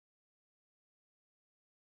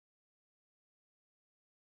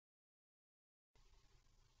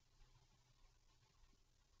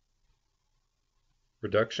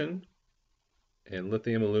reduction, and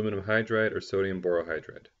lithium aluminum hydride or sodium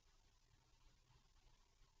borohydride.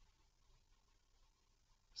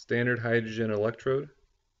 Standard hydrogen electrode,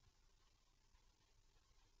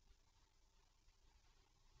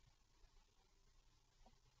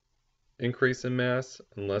 increase in mass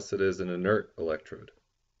unless it is an inert electrode.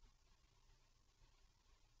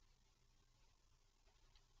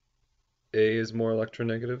 A is more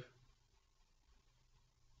electronegative.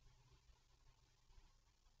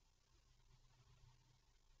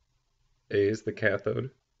 A is the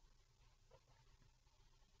cathode.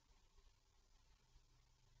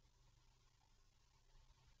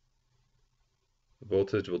 The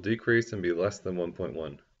voltage will decrease and be less than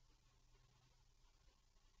 1.1.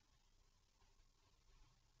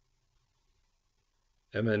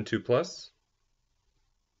 Mn2 plus,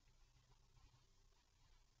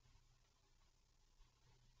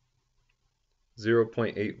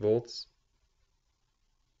 .8 volts.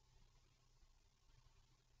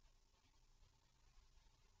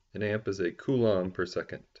 An amp is a coulomb per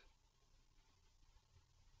second.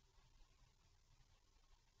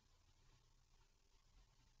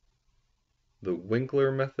 The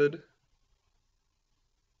Winkler method,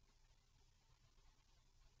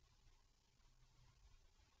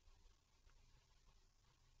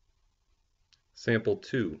 sample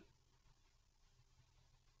 2.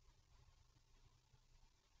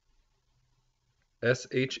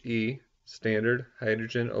 SHE, standard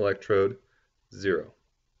hydrogen electrode, 0.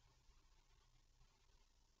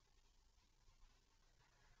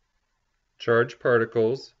 Charged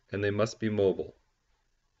particles, and they must be mobile.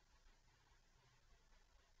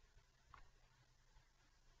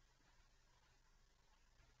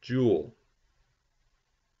 Joule.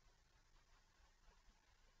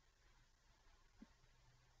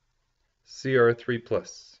 Cr3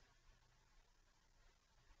 plus.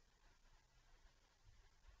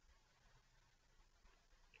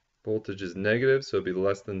 Voltage is negative, so it'll be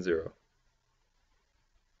less than 0.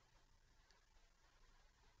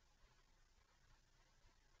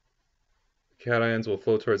 Cations will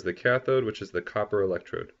flow towards the cathode, which is the copper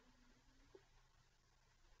electrode.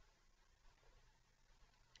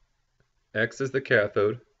 X is the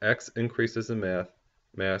cathode, X increases in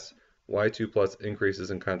mass, Y2 plus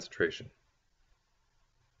increases in concentration.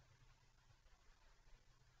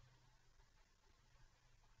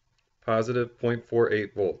 Positive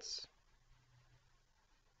 0.48 volts.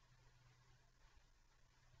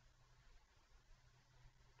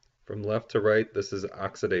 From left to right, this is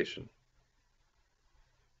oxidation.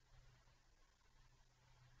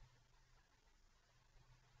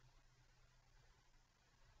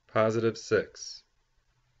 Positive 6.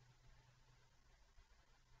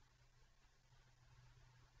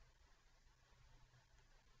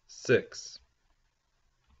 Six.